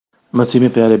मसीह में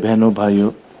प्यारे बहनों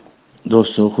भाइयों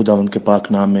दोस्तों, खुदावंद के पाक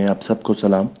नाम में आप सबको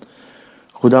सलाम।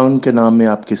 खुदावंद के नाम में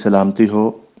आपकी सलामती हो।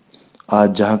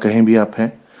 आज जहाँ कहीं भी आप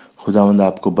हैं, खुदावंद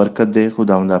आपको बरकत दे,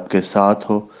 खुदावंद आपके साथ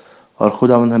हो और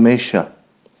खुदावंद हमेशा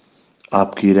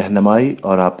आपकी रहनुमाई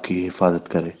और आपकी हिफाजत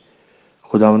करे।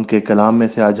 खुदावंद के कलाम में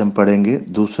से आज हम पढ़ेंगे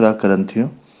दूसरा करंथियों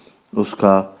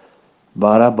उसका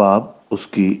 12 बाब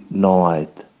उसकी 9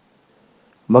 आयत।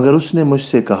 मगर उसने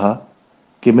मुझसे कहा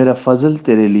कि मेरा फजल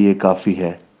तेरे लिए काफ़ी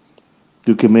है,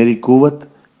 क्योंकि मेरी कुव्वत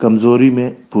कमज़ोरी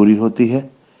में पूरी होती है।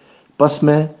 बस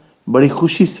मैं बड़ी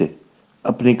खुशी से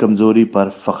अपनी कमज़ोरी पर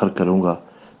फ़ख्र करूँगा,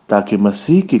 ताकि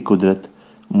मसीह की कुदरत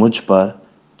मुझ पर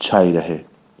छाई रहे।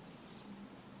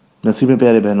 मसीह में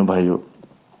प्यारे बहनों भाइयों,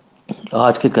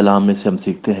 आज के कलाम में से हम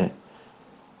सीखते हैं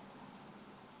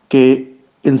कि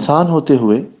इंसान होते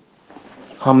हुए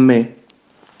हम में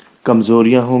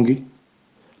कमज़ोरियाँ होंगी,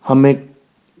 हम में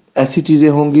ऐसी चीज़ें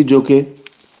होंगी जो कि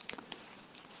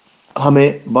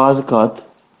हमें बाज़ औक़ात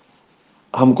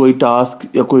हम कोई टास्क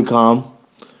या कोई काम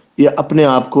या अपने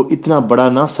आप को इतना बड़ा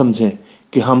ना समझें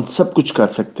कि हम सब कुछ कर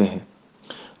सकते हैं।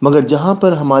 मगर जहाँ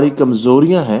पर हमारी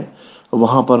कमज़ोरियाँ हैं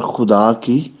वहाँ पर खुदा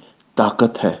की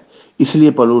ताकत है।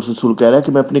 इसलिए पौलुस रसूल कह रहा है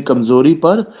कि मैं अपनी कमज़ोरी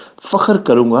पर फ़ख्र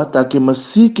करूँगा, ताकि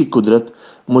मसीह की कुदरत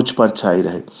मुझ पर छाई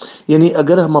रहे। यानी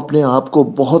अगर हम अपने आप को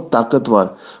बहुत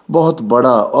ताकतवर, बहुत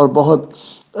बड़ा और बहुत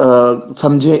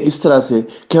समझें इस तरह से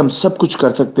कि हम सब कुछ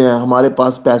कर सकते हैं, हमारे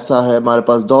पास पैसा है, हमारे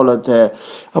पास दौलत है,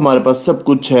 हमारे पास सब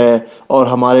कुछ है और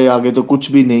हमारे आगे तो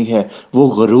कुछ भी नहीं है, वो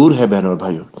गरूर है बहनों और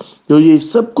भाइयों। तो ये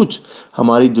सब कुछ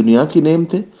हमारी दुनिया की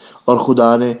नेमत है और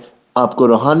खुदा ने आपको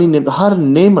रूहानी नेमत, हर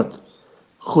नेमत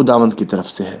खुदावंद की तरफ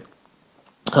से है।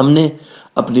 हमने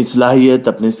अपनी सलाहियत,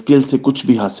 अपने स्किल से कुछ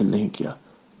भी हासिल नहीं किया।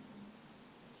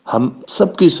 हम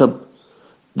सब की सब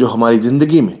जो हमारी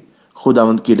ज़िंदगी में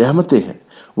खुदावंद की रहमतें हैं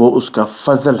वो उसका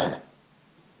फजल है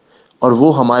और वो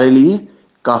हमारे लिए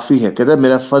काफ़ी है। कहता है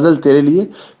मेरा फजल तेरे लिए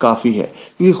काफ़ी है,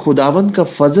 क्योंकि खुदावंद का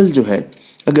फजल जो है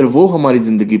अगर वो हमारी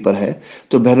ज़िंदगी पर है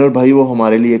तो बहनों और भाई वो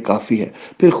हमारे लिए काफ़ी है।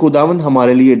 फिर खुदावंद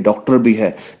हमारे लिए डॉक्टर भी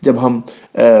है जब हम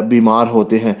बीमार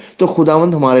होते हैं, तो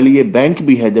खुदावंद हमारे लिए बैंक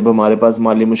भी है जब हमारे पास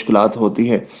माली मुश्किलात होती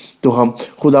हैं। तो हम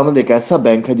खुदावंद एक ऐसा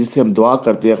बैंक है जिससे हम दुआ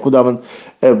करते हैं, खुदावंद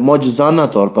मौजज़ाना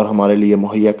तौर पर हमारे लिए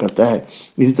मुहैया करता है।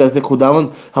 इसी तरह से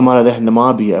खुदावंद हमारा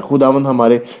रहनुमा भी है, खुदावंद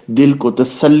हमारे दिल को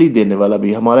तसल्ली देने वाला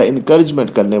भी, हमारा इनकरेजमेंट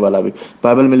करने वाला भी।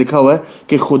 बाइबल में लिखा हुआ है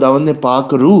कि खुदावंद ने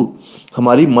पाक रूह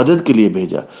हमारी मदद के लिए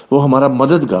भेजा, वो हमारा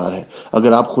मददगार है।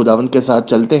 अगर आप खुदावंद के साथ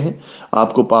चलते हैं,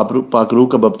 आपको पाक रूह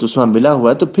का बपतिस्मा मिला हुआ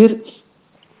है, तो फिर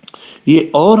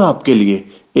ये और आपके लिए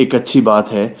एक अच्छी बात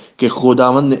है कि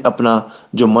खुदावंद ने अपना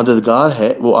जो मददगार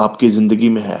है वो आपकी ज़िंदगी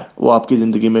में है, वो आपकी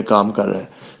ज़िंदगी में काम कर रहा है।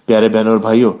 प्यारे बहनों और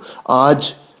भाइयों,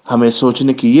 आज हमें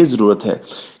सोचने की ये ज़रूरत है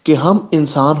कि हम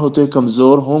इंसान होते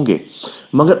कमज़ोर होंगे,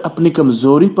 मगर अपनी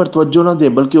कमज़ोरी पर तवज्जो ना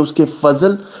दें, बल्कि उसके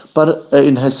फजल पर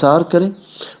इन्हिसार करें,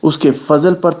 उसके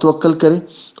फजल पर तवक्कल करें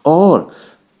और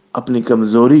अपनी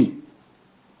कमज़ोरी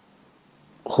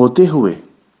होते हुए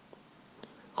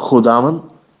खुदावंद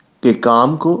के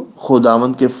काम को,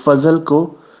 खुदावंद के फजल को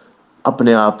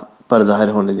अपने आप पर जाहिर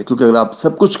होने दें। क्योंकि अगर आप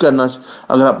सब कुछ करना,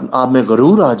 अगर आप में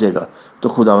गरूर आ जाएगा तो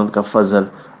खुदावंद का फजल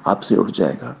आपसे उठ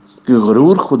जाएगा, क्योंकि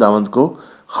गरूर खुदावंद को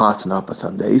खास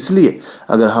नापसंद है। इसलिए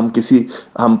अगर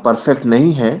हम परफेक्ट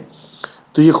नहीं हैं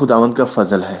तो ये खुदावंद का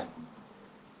फजल है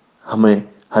हमें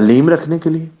हलीम रखने के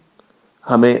लिए,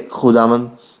 हमें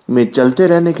खुदावंद में चलते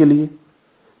रहने के लिए,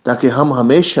 ताकि हम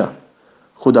हमेशा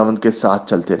खुदावंद के साथ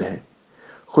चलते रहें।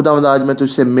 खुदावंद आज मैं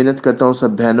तुझसे मिन्नत करता हूँ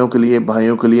सब बहनों के लिए,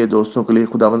 भाइयों के लिए, दोस्तों के लिए।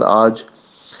 खुदावंद आज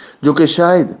जो कि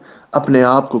शायद अपने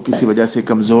आप को किसी वजह से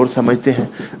कमज़ोर समझते हैं,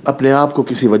 अपने आप को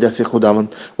किसी वजह से खुदावंद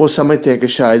वो समझते हैं कि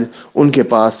शायद उनके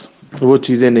पास वो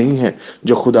चीज़ें नहीं हैं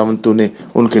जो खुदावंद तूने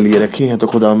उनके लिए रखी हैं, तो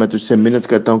खुदावंद मैं तुझसे मिन्नत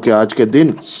करता हूँ कि आज के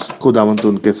दिन खुदावंद तू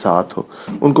उनके साथ हो,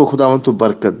 उनको खुदावंद तू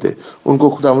बरकत दे, उनको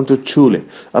खुदावंद तू छू ले,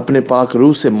 अपने पाक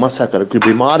रूह से मसा कर। कोई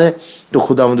बीमार है तो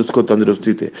खुदावंद उसको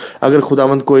तंदुरुस्ती दे, अगर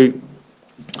खुदावंद कोई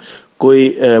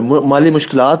माली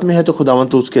मुश्किलात में है तो खुदावंद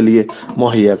तो उसके लिए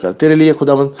मुहैया कर। तेरे लिए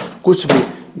खुदावंद कुछ भी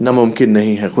नामुमकिन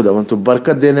नहीं है। खुदावंद तो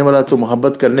बरकत देने वाला, तो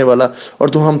मोहब्बत करने वाला, और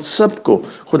तो हम सबको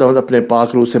खुदावंद अपने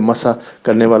पाक रूह से मसा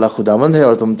करने वाला खुदावंद है।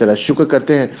 और तुम तेरा शुक्र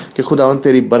करते हैं कि खुदावंद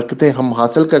तेरी बरकतें हम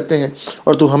हासिल करते हैं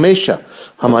और तू हमेशा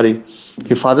हमारी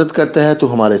हिफाजत करता है, तू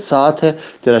हमारे साथ है।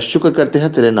 तेरा शुक्र करते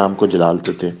हैं, तेरे नाम को जलाल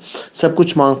देते हैं। सब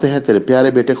कुछ मांगते हैं तेरे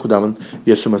प्यारे बेटे खुदावंद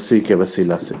यीशु मसीह के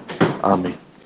वसीला से, आमीन।